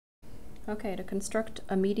Okay, to construct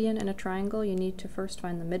a median in a triangle, you need to first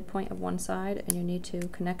find the midpoint of one side, and you need to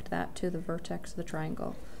connect that to the vertex of the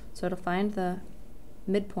triangle. So to find the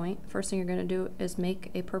midpoint, first thing you're going to do is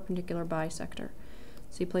make a perpendicular bisector.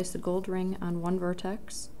 So you place the gold ring on one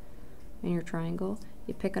vertex in your triangle,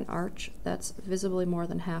 you pick an arch that's visibly more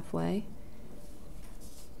than halfway,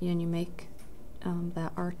 and you make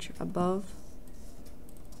that arch above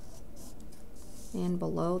and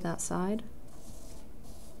below that side.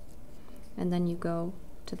 And then you go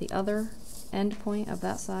to the other end point of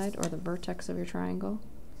that side, or the vertex of your triangle,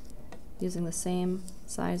 using the same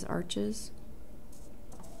size arches.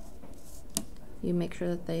 You make sure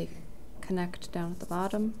that they connect down at the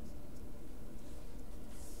bottom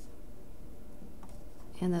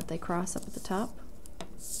and that they cross up at the top.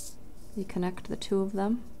 You connect the two of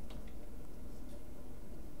them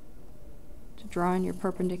to draw in your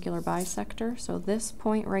perpendicular bisector. So this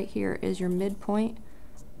point right here is your midpoint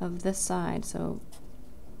of this side, so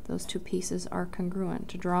those two pieces are congruent.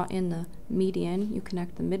 To draw in the median, you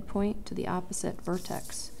connect the midpoint to the opposite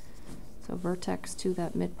vertex. So vertex to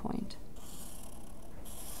that midpoint.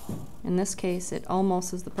 In this case, it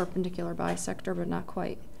almost is the perpendicular bisector, but not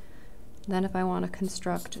quite. Then if I want to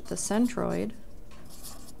construct the centroid,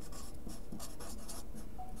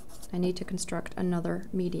 I need to construct another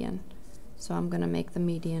median. So I'm going to make the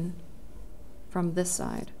median from this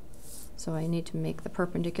side. So I need to make the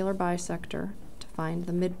perpendicular bisector to find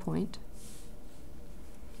the midpoint.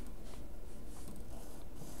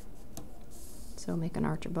 So make an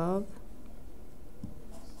arch above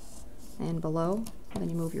and below. Then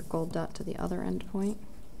you move your gold dot to the other end point.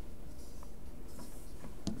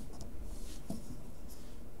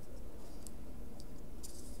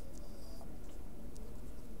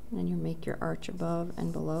 And you make your arch above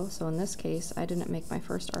and below. So in this case, I didn't make my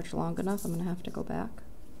first arch long enough. I'm going to have to go back.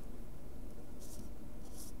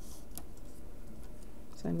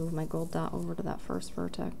 So I move my gold dot over to that first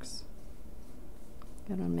vertex.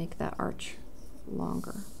 I'm going to make that arch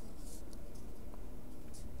longer.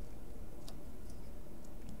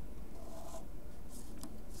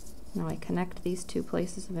 Now I connect these two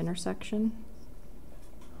places of intersection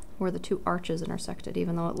where the two arches intersected,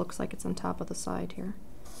 even though it looks like it's on top of the side here,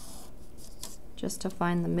 just to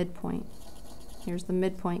find the midpoint. Here's the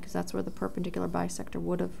midpoint because that's where the perpendicular bisector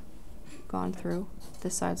would have gone through.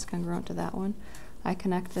 This side's congruent to that one. I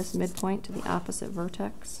connect this midpoint to the opposite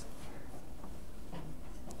vertex.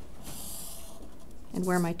 And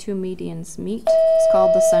where my two medians meet is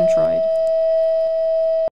called the centroid.